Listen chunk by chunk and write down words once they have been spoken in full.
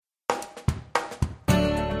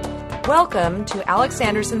Welcome to Alex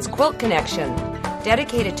Anderson's Quilt Connection,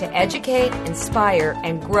 dedicated to educate, inspire,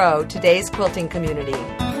 and grow today's quilting community.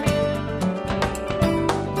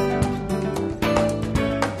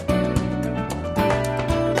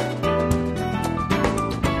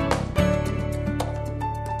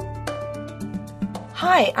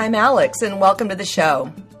 Hi, I'm Alex, and welcome to the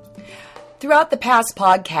show. Throughout the past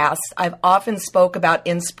podcasts, I've often spoke about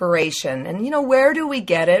inspiration and, where do we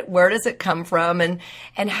get it? Where does it come from? And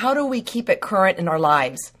how do we keep it current in our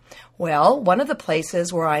lives? Well, one of the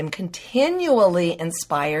places where I'm continually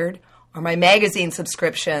inspired are my magazine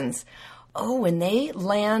subscriptions. Oh, when they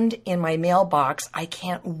land in my mailbox, I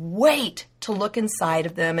can't wait to look inside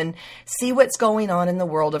of them and see what's going on in the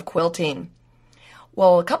world of quilting.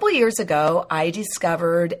 Well, a couple of years ago, I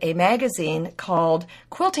discovered a magazine called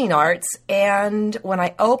Quilting Arts, and when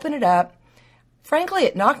I opened it up, frankly,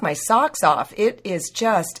 it knocked my socks off. It is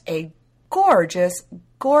just a gorgeous,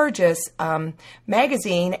 gorgeous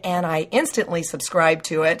magazine, and I instantly subscribed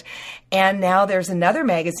to it. And now there's another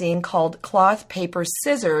magazine called Cloth, Paper,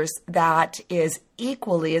 Scissors that is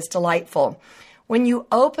equally as delightful. When you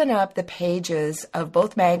open up the pages of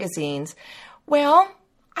both magazines, well,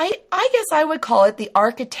 I guess I would call it the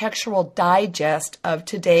architectural digest of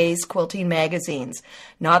today's quilting magazines.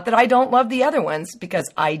 Not that I don't love the other ones, because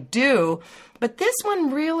I do, but this one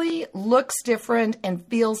really looks different and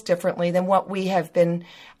feels differently than what we have been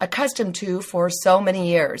accustomed to for so many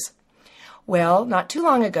years. Well, not too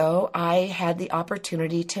long ago, I had the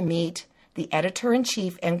opportunity to meet the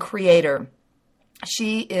editor-in-chief and creator.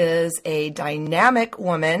 She is a dynamic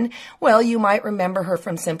woman. Well, you might remember her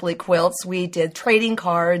from Simply Quilts. We did trading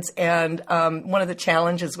cards and one of the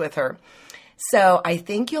challenges with her. So I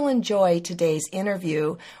think you'll enjoy today's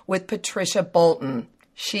interview with Patricia Bolton.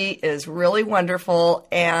 She is really wonderful,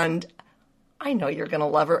 and I know you're going to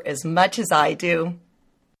love her as much as I do.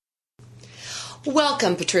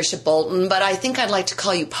 Welcome, Patricia Bolton, but I think I'd like to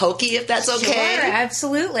call you Pokey, if that's okay. Sure,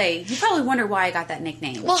 absolutely. You probably wonder why I got that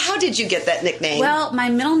nickname. Well, how did you get that nickname? Well, my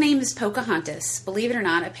middle name is Pocahontas. Believe it or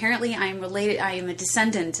not, apparently I am a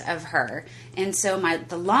descendant of her. And so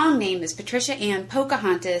the long name is Patricia Ann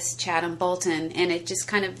Pocahontas Chatham Bolton, and it just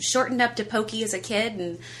kind of shortened up to Pokey as a kid.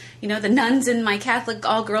 And, the nuns in my Catholic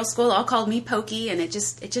all-girls school all called me Pokey, and it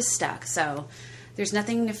just stuck. So there's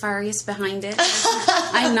nothing nefarious behind it.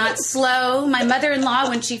 I'm not slow. My mother-in-law,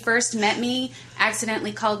 when she first met me,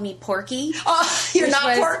 accidentally called me Porky. Oh, you're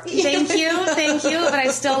not Porky. Thank you. But I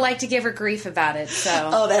still like to give her grief about it. So.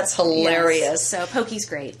 Oh, that's hilarious. Yes, so Pokey's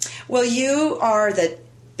great. Well, you are the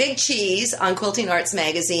big cheese on Quilting Arts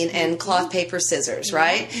Magazine and Cloth, Paper, Scissors,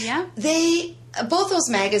 right? Yeah. Both those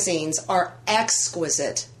magazines are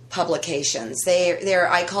exquisite publications.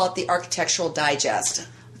 They're I call it the Architectural Digest.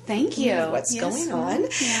 Thank you. What's going on?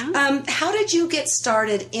 Yeah. How did you get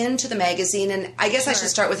started into the magazine? And I guess I should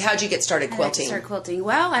start with, how did you get started quilting?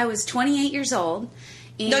 Well, I was 28 years old.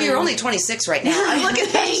 No, you're only 26 right now. I'm looking at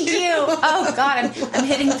Thank you. Oh, God, I'm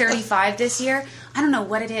hitting 35 this year. I don't know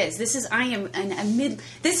what it is. This is my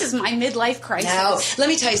midlife crisis. No, let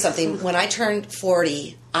me tell you something. When I turned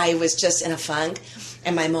 40, I was just in a funk,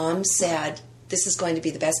 and my mom said, "This is going to be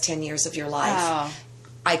the best 10 years of your life." Oh.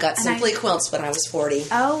 I got Simply Quilts when I was 40.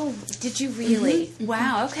 Oh, did you really? Mm-hmm.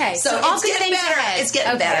 Wow, okay. So all it's good getting things better. ahead. It's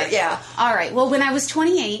getting better, yeah. All right. Well, when I was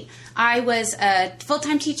 28, I was a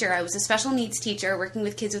full-time teacher. I was a special needs teacher working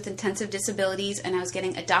with kids with intensive disabilities, and I was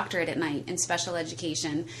getting a doctorate at night in special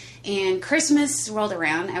education. And Christmas rolled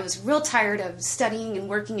around. I was real tired of studying and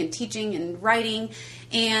working and teaching and writing,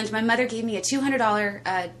 and my mother gave me a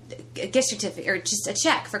 $200 gift certificate, or just a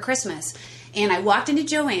check for Christmas. And I walked into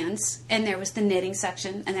Joann's, and there was the knitting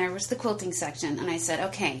section, and there was the quilting section. And I said,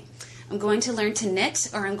 okay, I'm going to learn to knit,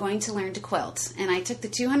 or I'm going to learn to quilt. And I took the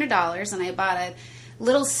 $200, and I bought a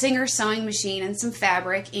little Singer sewing machine and some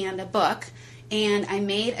fabric and a book. And I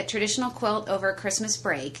made a traditional quilt over Christmas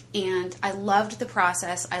break, and I loved the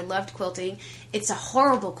process. I loved quilting. It's a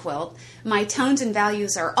horrible quilt. My tones and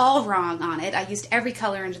values are all wrong on it. I used every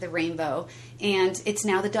color under the rainbow, and it's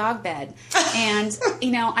now the dog bed. And,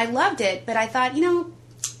 I loved it, but I thought,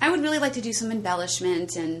 I would really like to do some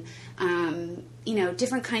embellishment and,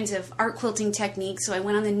 different kinds of art quilting techniques. So I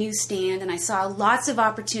went on the newsstand, and I saw lots of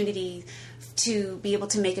opportunity to be able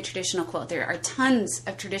to make a traditional quilt. There are tons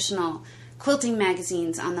of traditional quilting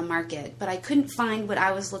magazines on the market, but I couldn't find what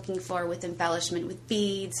I was looking for with embellishment, with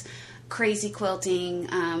beads, crazy quilting,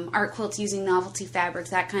 art quilts using novelty fabrics,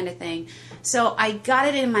 that kind of thing. So I got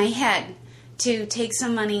it in my head to take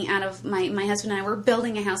some money out of my husband and I were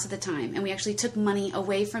building a house at the time, and we actually took money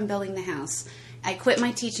away from building the house. I quit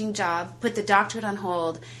my teaching job, put the doctorate on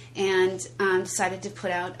hold, and decided to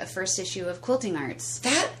put out a first issue of Quilting Arts.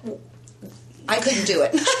 That I couldn't do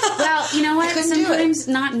it. Well, you know what? Sometimes do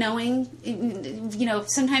it. Not knowing,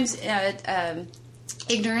 sometimes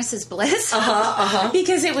ignorance is bliss.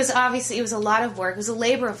 Because it was a lot of work. It was a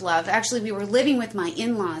labor of love. Actually, we were living with my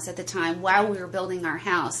in-laws at the time while we were building our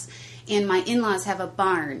house. And my in-laws have a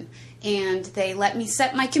barn. And they let me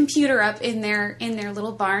set my computer up in their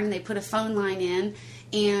little barn. They put a phone line in.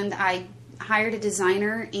 And I hired a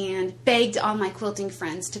designer and begged all my quilting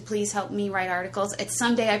friends to please help me write articles.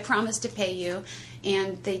 Someday I promised to pay you.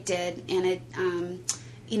 And they did. And it...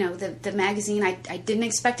 the magazine, I didn't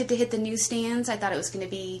expect it to hit the newsstands. I thought it was going to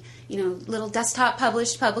be, little desktop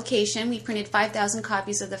published publication. We printed 5,000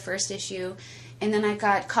 copies of the first issue. And then I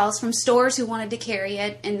got calls from stores who wanted to carry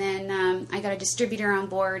it. And then I got a distributor on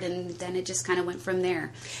board, and then it just kind of went from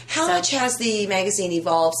there. How much has the magazine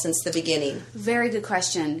evolved since the beginning? Very good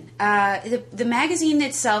question. The magazine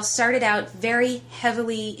itself started out very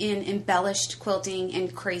heavily in embellished quilting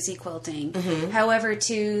and crazy quilting. However,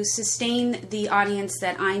 to sustain the audience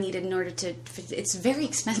that I needed in order to... It's very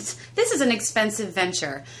expensive. This is an expensive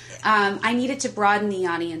venture. I needed to broaden the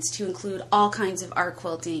audience to include all kinds of art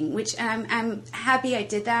quilting, which I'm happy I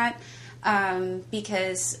did that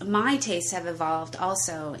because my tastes have evolved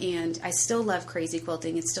also, and I still love crazy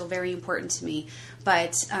quilting. It's still very important to me.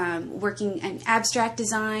 But working in abstract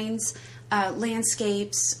designs,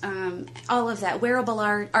 landscapes, all of that, wearable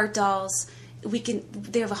art dolls,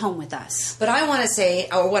 they have a home with us. But I want to say,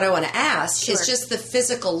 or what I want to ask, is just the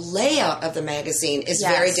physical layout of the magazine is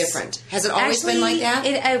very different. Has it always been like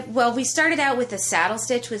that? Well, we started out with the saddle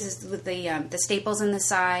stitch with the staples in the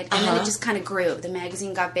side, and then it just kind of grew. The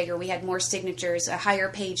magazine got bigger. We had more signatures, a higher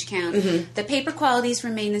page count. The paper qualities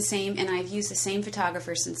remain the same, and I've used the same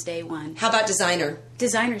photographer since day one. How about designer?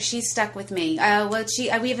 Designer, she's stuck with me. We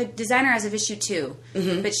have a designer as of issue 2,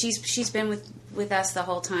 but she's been with us the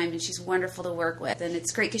whole time, and she's wonderful to work with, and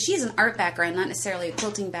it's great because she has an art background, not necessarily a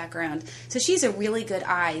quilting background, so she's a really good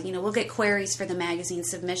eye. We'll get queries for the magazine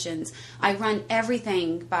submissions. I run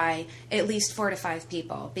everything by at least 4 to 5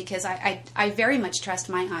 people because I very much trust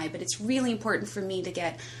my eye, but it's really important for me to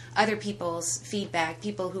get other people's feedback,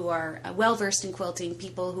 people who are well-versed in quilting,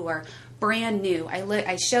 people who are brand new.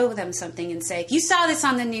 I show them something and say, if you saw this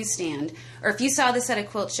on the newsstand, or if you saw this at a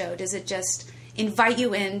quilt show, does it just invite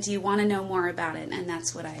you in? Do you want to know more about it? And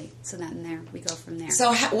that's what so then there we go from there.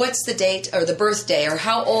 So what's the date or the birthday, or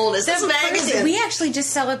how old is this magazine? We actually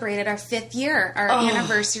just celebrated our 5th year, our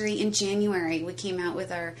anniversary in January. We came out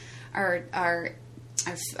with our 20th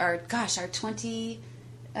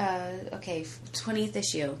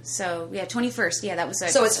issue. So, 21st. Yeah, that was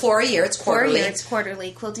So it's 4 a year. It's quarterly. 4 a year. It's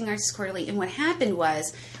quarterly. Quilting Arts is quarterly. And what happened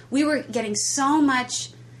was we were getting so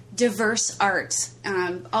much diverse art,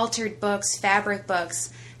 altered books, fabric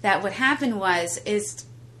books, that what happened is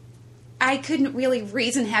I couldn't really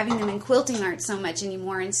reason having them in quilting art so much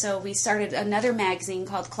anymore, and so we started another magazine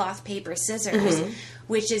called Cloth, Paper, Scissors,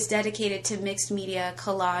 which is dedicated to mixed media,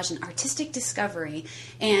 collage, and artistic discovery,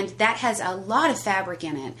 and that has a lot of fabric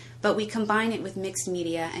in it, but we combine it with mixed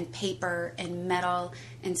media and paper and metal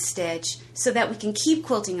and stitch so that we can keep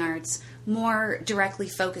quilting arts more directly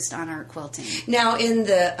focused on art quilting. Now, in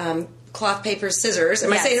the Cloth, Paper, Scissors,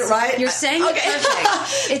 am I saying it right? You're saying it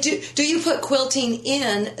perfect. Do you put quilting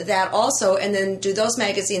in that also, and then do those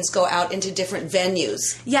magazines go out into different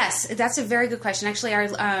venues? Yes, that's a very good question. Actually,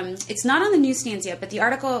 it's not on the newsstands yet, but the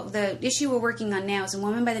issue we're working on now is a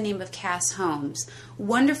woman by the name of Cass Holmes,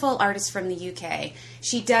 wonderful artist from the UK.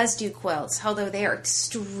 She does do quilts, although they are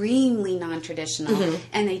extremely non-traditional,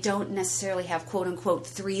 and they don't necessarily have quote-unquote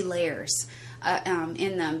 3 layers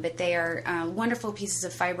in them, but they are wonderful pieces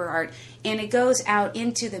of fiber art, and it goes out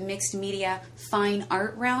into the mixed media fine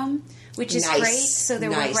art realm, which is great. So that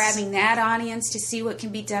we're grabbing that audience to see what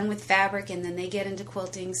can be done with fabric, and then they get into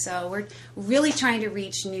quilting. So we're really trying to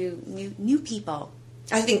reach new people.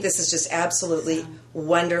 I think this is just absolutely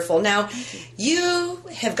wonderful. Now, you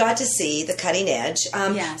have got to see the cutting edge.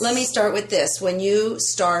 Yes. Let me start with this. When you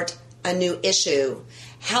start a new issue,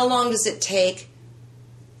 how long does it take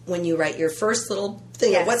when you write your first little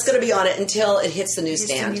thing of what's going to be on it until it hits the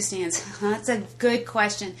newsstand? That's a good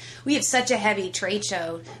question. We have such a heavy trade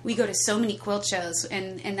show. We go to so many quilt shows,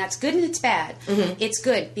 and that's good and it's bad. It's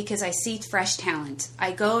good because I see fresh talent.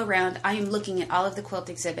 I go around, I am looking at all of the quilt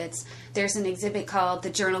exhibits. There's an exhibit called the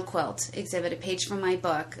Journal Quilt exhibit, a page from my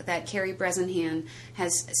book that Carrie Bresenhan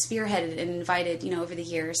has spearheaded and invited, over the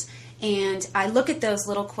years. And I look at those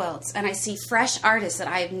little quilts, and I see fresh artists that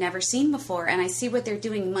I have never seen before, and I see what they're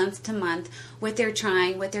doing month to month, what they're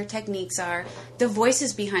trying, what their techniques are, the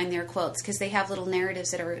voices behind their quilts, because they have little narratives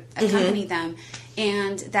that are accompany them.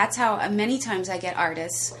 And that's how many times I get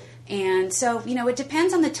artists. And so, it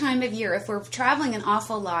depends on the time of year. If we're traveling an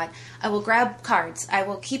awful lot, I will grab cards. I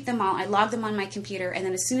will keep them all. I log them on my computer. And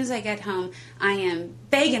then as soon as I get home, I am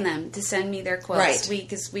begging them to send me their quilts. Right.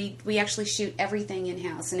 Because we actually shoot everything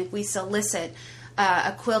in-house. And if we solicit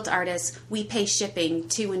a quilt artist, we pay shipping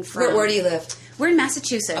to and from. Where do you live? We're in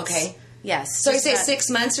Massachusetts. Okay. Yes. So you say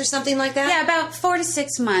 6 months or something like that? Yeah, about 4 to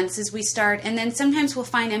 6 months as we start, and then sometimes we'll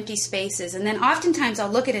find empty spaces, and then oftentimes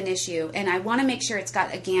I'll look at an issue, and I want to make sure it's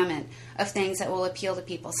got a gamut of things that will appeal to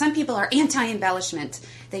people. Some people are anti-embellishment.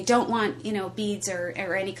 They don't want, beads or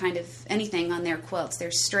any kind of anything on their quilts.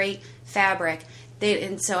 They're straight fabric.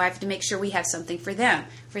 And so I have to make sure we have something for them.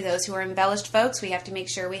 For those who are embellished folks, we have to make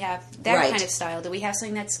sure we have that kind of style. Do we have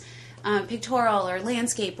something that's pictorial or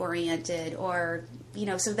landscape oriented, or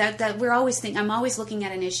so that we're always I'm always looking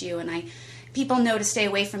at an issue, and people know to stay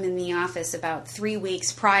away from in the office about 3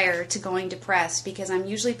 weeks prior to going to press, because I'm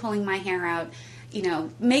usually pulling my hair out,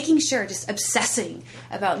 making sure, just obsessing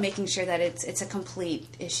about making sure that it's a complete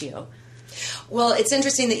issue. Well, it's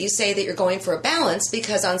interesting that you say that you're going for a balance,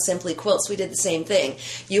 because on Simply Quilts we did the same thing.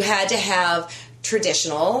 You had to have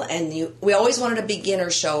traditional, and we always wanted a beginner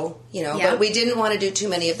show, but we didn't want to do too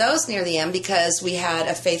many of those near the end because we had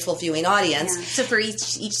a faithful viewing audience. Yeah. So for each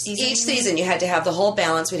season? Each season you had to have the whole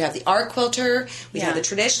balance. We'd have the art quilter, we'd have the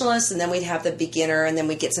traditionalist, and then we'd have the beginner, and then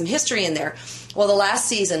we'd get some history in there. Well, the last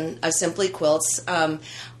season of Simply Quilts, I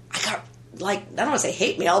got, I don't want to say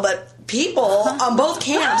hate mail, but people on both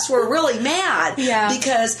camps were really mad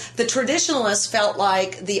because the traditionalists felt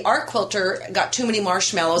like the art quilter got too many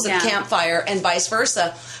marshmallows at the campfire, and vice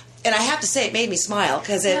versa. And I have to say, it made me smile,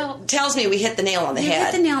 because it tells me we hit the nail on the head. You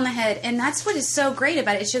hit the nail on the head, and that's what is so great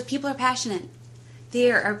about it. It's just people are passionate.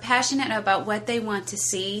 They are passionate about what they want to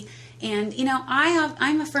see. And,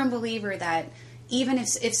 I'm a firm believer that even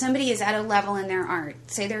if somebody is at a level in their art,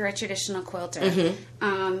 say they're a traditional quilter,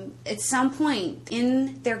 at some point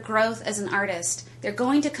in their growth as an artist, they're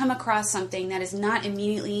going to come across something that is not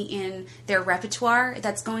immediately in their repertoire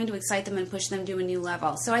that's going to excite them and push them to a new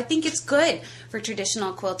level. So I think it's good for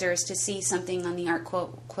traditional quilters to see something on the art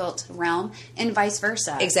quilt realm, and vice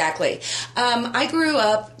versa. Exactly. I grew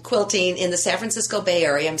up quilting in the San Francisco Bay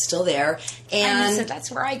Area. I'm still there. And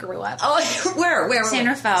that's where I grew up. Oh, where? San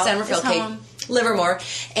Rafael. San Rafael, okay. Livermore.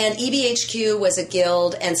 And EBHQ was a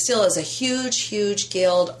guild, and still is a huge, huge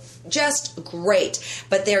guild. Just great,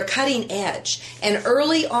 but they're cutting edge. And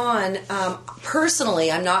early on,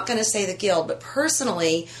 personally, I'm not going to say the guild, but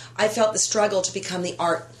personally, I felt the struggle to become the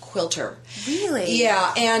art quilter. Really?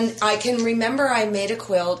 Yeah, and I can remember I made a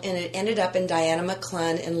quilt, and it ended up in Diana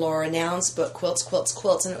McClung and Laura Noun's book, Quilts, Quilts,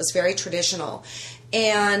 Quilts, and it was very traditional.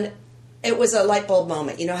 And it was a light bulb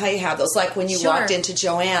moment. You know how you have those, like when you walked into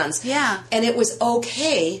Joann's. Yeah. And it was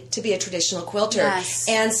okay to be a traditional quilter. Yes.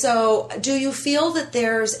 And so do you feel that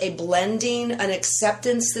there's a blending, an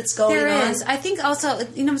acceptance that's going on? There is. I think also,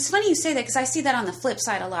 it's funny you say that, because I see that on the flip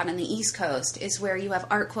side a lot on the East Coast, is where you have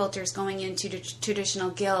art quilters going into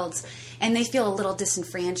traditional guilds, and they feel a little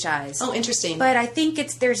disenfranchised. Oh, interesting. But I think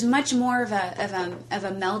there's much more of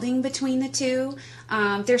a melding between the two.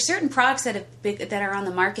 There's certain products that are on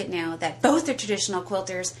the market now that both the traditional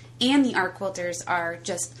quilters and the art quilters are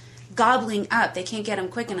just gobbling up. They can't get them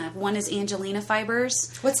quick enough. One is Angelina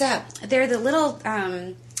fibers. What's that? They're the little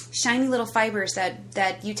shiny little fibers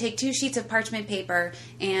that you take 2 sheets of parchment paper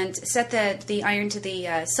and set the iron to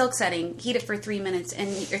the silk setting, heat it for 3 minutes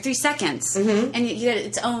or 3 seconds, and you get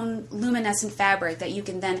its own luminescent fabric that you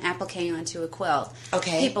can then applique onto a quilt.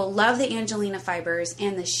 Okay. People love the Angelina fibers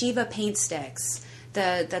and the Shiva paint sticks.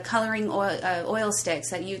 The coloring oil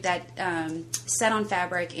sticks that set on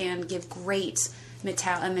fabric and give great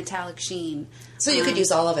metallic sheen. So you could use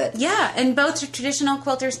all of it. Yeah, and both the traditional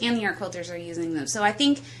quilters and the art quilters are using them. So I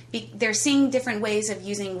think they're seeing different ways of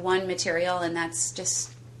using one material, and that's just...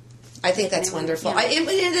 I think that's wonderful. Yeah. And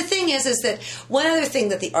the thing is that one other thing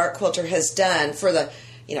that the art quilter has done for the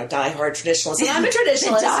die-hard traditionalist, and I'm a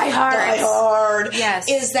traditionalist, die-hard, yes,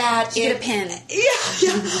 is that you get a pin.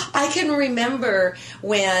 Yeah. I can remember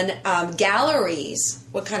when galleries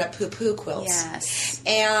would kind of poo-poo quilts. Yes.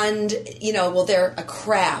 And, they're a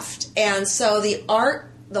craft. And so the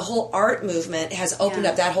whole art movement has opened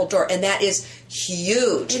up that whole door, and that is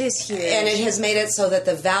huge. It is huge. And it has made it so that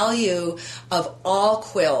the value of all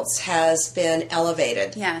quilts has been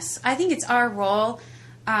elevated. Yes. I think it's our role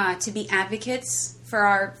to be advocates for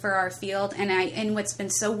our field, and what's been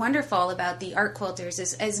so wonderful about the art quilters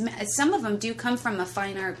is as some of them do come from a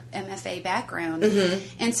fine art MFA background,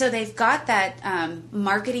 and so they've got that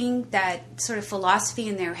marketing, that sort of philosophy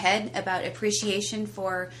in their head about appreciation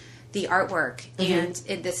for the artwork, and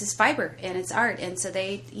this is fiber and it's art, and so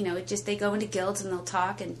they, they go into guilds and they'll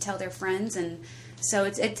talk and tell their friends, and so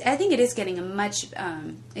I think it is getting a much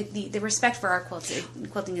the respect for art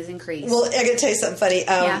quilting is increased. Well, I got to tell you something funny.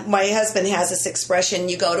 My husband has this expression: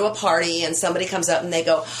 you go to a party and somebody comes up and they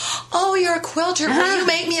go, "Oh, you're a quilter. Will you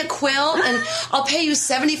make me a quilt? And I'll pay you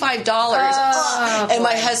 $75." And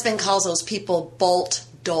my husband calls those people bolt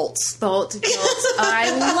dolts. Bolt dolts. Oh,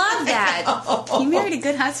 I love that. You married a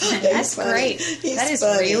good husband. That's great. That is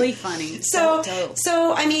funny. Really funny.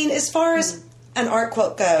 So I mean, as far as an art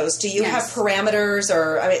quilt goes, do you have parameters,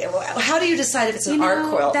 or how do you decide if it's an art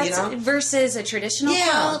quilt? Versus a traditional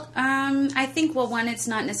quilt. I think one, it's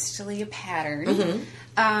not necessarily a pattern.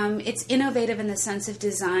 It's innovative in the sense of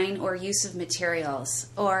design or use of materials,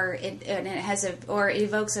 or it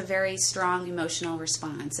evokes a very strong emotional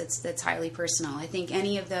response. That's highly personal. I think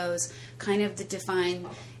any of those kind of define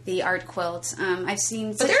the art quilt. I've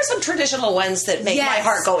seen, but there are some traditional ones that make my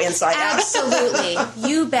heart go inside out. Absolutely,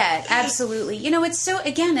 you bet, absolutely. It's so,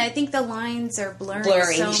 again, I think the lines are blurring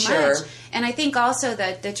so much, and I think also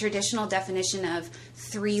that the traditional definition of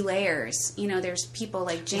 3 layers. There's people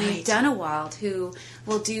like Jane Dunewald who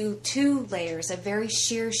will do 2 layers of very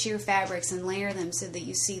sheer fabrics and layer them so that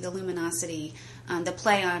you see the luminosity, the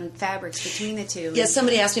play on fabrics between the two. Yeah,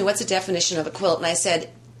 somebody asked me, what's the definition of a quilt? And I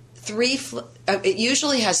said, it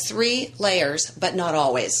usually has 3 layers, but not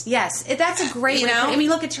always. Yes, that's a great way. I mean,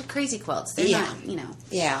 look at crazy quilts. They're not,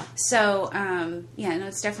 Yeah. So,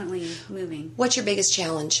 it's definitely moving. What's your biggest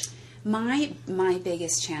challenge? My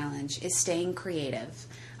biggest challenge is staying creative.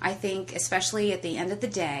 I think, especially at the end of the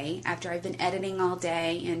day, after I've been editing all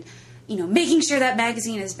day and making sure that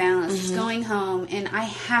magazine is balanced, going home, and I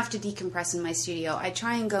have to decompress in my studio. I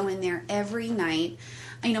try and go in there every night.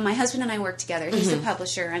 My husband and I work together. He's the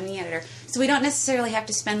publisher. I'm the editor. So we don't necessarily have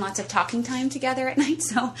to spend lots of talking time together at night.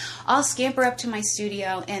 So I'll scamper up to my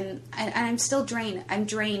studio, and I'm still drained. I'm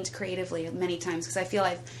drained creatively many times because I feel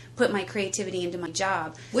I've put my creativity into my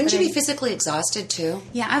job. Wouldn't you be physically exhausted too?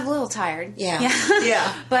 Yeah, I'm a little tired.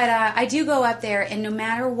 Yeah. But I do go up there, and no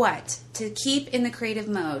matter what, to keep in the creative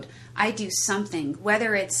mode, I do something,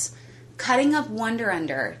 whether it's cutting up Wonder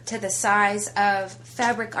Under to the size of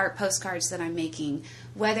fabric art postcards that I'm making,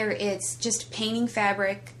 whether it's just painting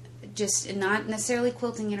fabric, just not necessarily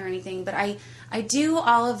quilting it or anything, but I do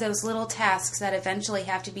all of those little tasks that eventually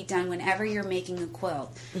have to be done whenever you're making a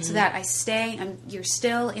quilt, so that you're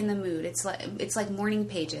still in the mood. It's like morning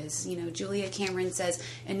pages. Julia Cameron says,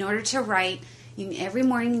 in order to write, every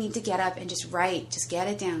morning you need to get up and just write. Just get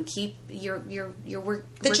it down. Keep your work.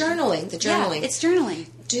 The journaling. Yeah, it's journaling.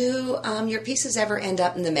 Do your pieces ever end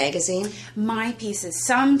up in the magazine? My pieces.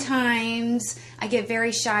 Sometimes I get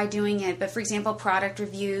very shy doing it, but for example, product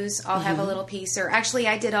reviews, I'll have a little piece. Or actually,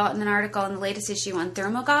 I did an article in the latest issue on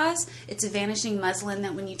thermogauze. It's a vanishing muslin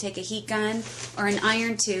that when you take a heat gun or an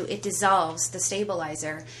iron to, it dissolves the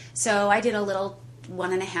stabilizer. So I did a little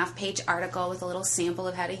 1.5-page article with a little sample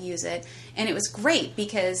of how to use it, and it was great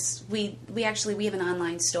because we have an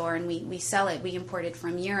online store and we sell it. We import it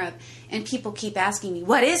from Europe, and people keep asking me,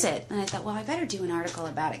 what is it? And I thought, well, I better do an article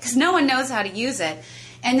about it because no one knows how to use it.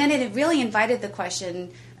 And then it really invited the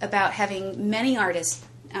question about having many artists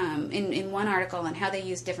in one article on how they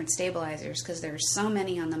use different stabilizers, because there's so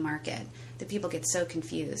many on the market that people get so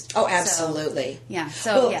confused. Oh, absolutely.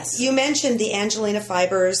 Yes. You mentioned the Angelina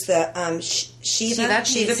fibers, the Shiva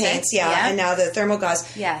paints, and now the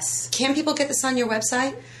thermogauze. Yes. Can people get this on your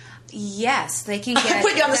website? Yes, they can get it. I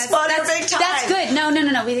put you on the spot every time. That's good. No.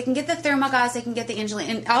 They can get the thermogauze, they can get the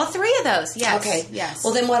Angelina, and all 3 of those, yes. Okay. Yes.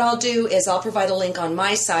 Well, then what I'll do is I'll provide a link on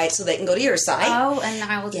my site so they can go to your site. Oh, and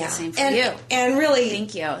I will do the same for you. And really,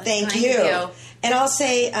 thank you. Thank you. And I'll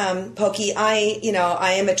say, Pokey, I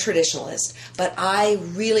am a traditionalist, but I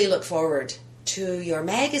really look forward to your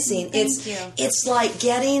magazine. Thank you. It's like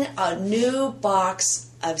getting a new box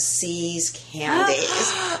of See's candies.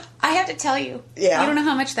 I have to tell you, you don't know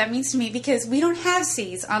how much that means to me, because we don't have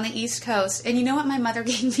See's on the East Coast. And you know what my mother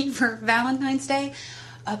gave me for Valentine's Day?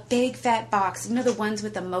 A big fat box. You know the ones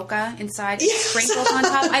with the mocha inside, sprinkles on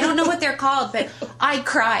top? I don't know what they're called, but I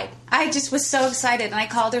cried. I just was so excited, and I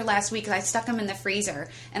called her last week because I stuck them in the freezer,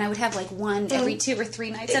 and I would have like one every 2 or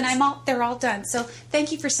 3 nights, and they're all done. So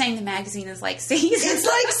thank you for saying the magazine is like See's. It's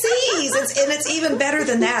like See's, and it's even better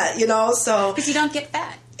than that, so because you don't get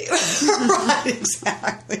fat. Right,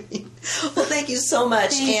 exactly. Well, thank you so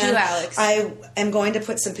much. Thank you, Alex. I am going to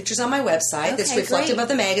put some pictures on my website that's reflective of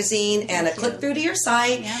the magazine and a click through to your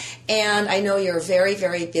site. Yep. And I know you're a very,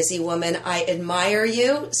 very busy woman. I admire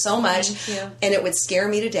you so much. Thank you. And it would scare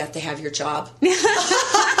me to death to have your job. But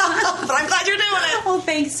but I'm glad you're doing it. Well,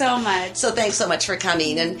 thanks so much. So thanks so much for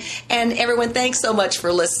coming. And everyone, thanks so much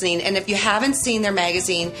for listening. And if you haven't seen their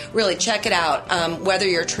magazine, really check it out. Whether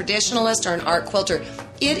you're a traditionalist or an art quilter,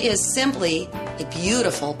 it is simply a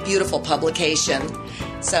beautiful, beautiful publication.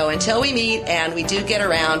 So until we meet and we do get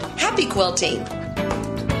around, happy quilting.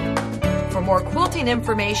 For more quilting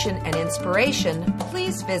information and inspiration,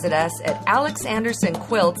 please visit us at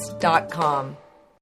alexandersonquilts.com.